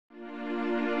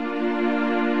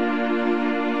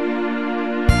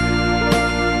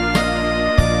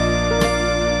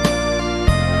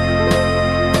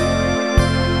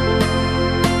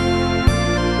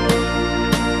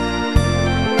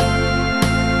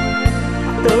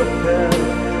third pill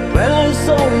when I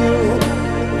saw you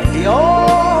in the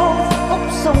arms of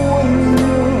someone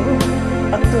new.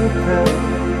 A third pill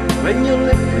when you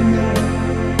left me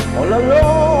all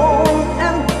alone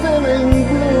and feeling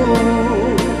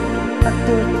blue. A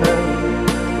third pill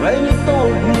when you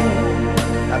told me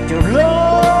that your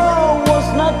love was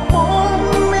not for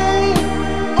me.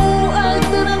 Oh, I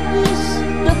didn't miss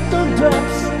the third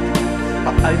drops,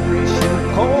 but I wish you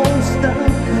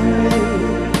constantly.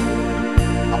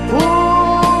 A fool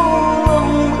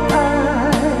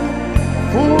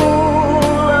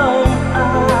am I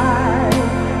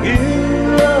in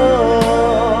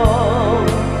love.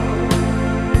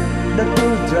 The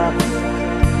two drops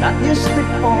that you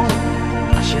stick on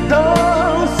as you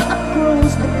dance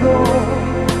across the floor.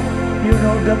 You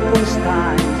know the first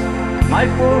time my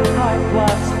poor heart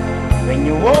was when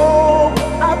you walked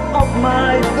out of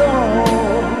my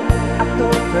door. I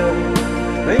told her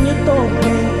when you told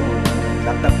me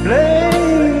that the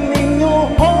flame in your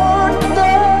heart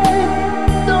died.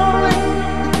 Darling,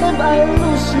 if I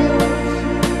lose you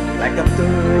like a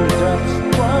teardrops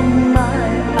from my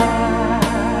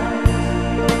eyes.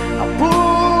 A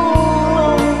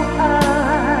fool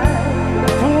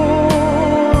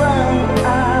am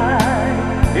I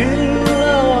in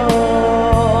love.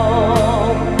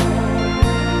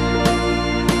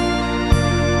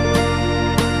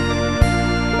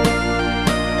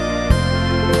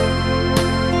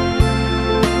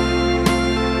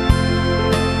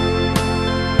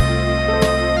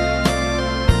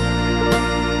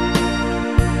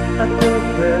 A third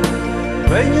pill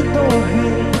when you told me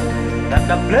that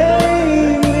the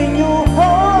flame in your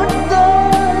heart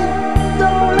died.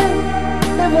 Darling,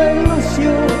 if I lose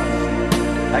you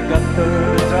like a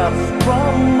teardrops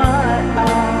from my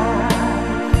eyes.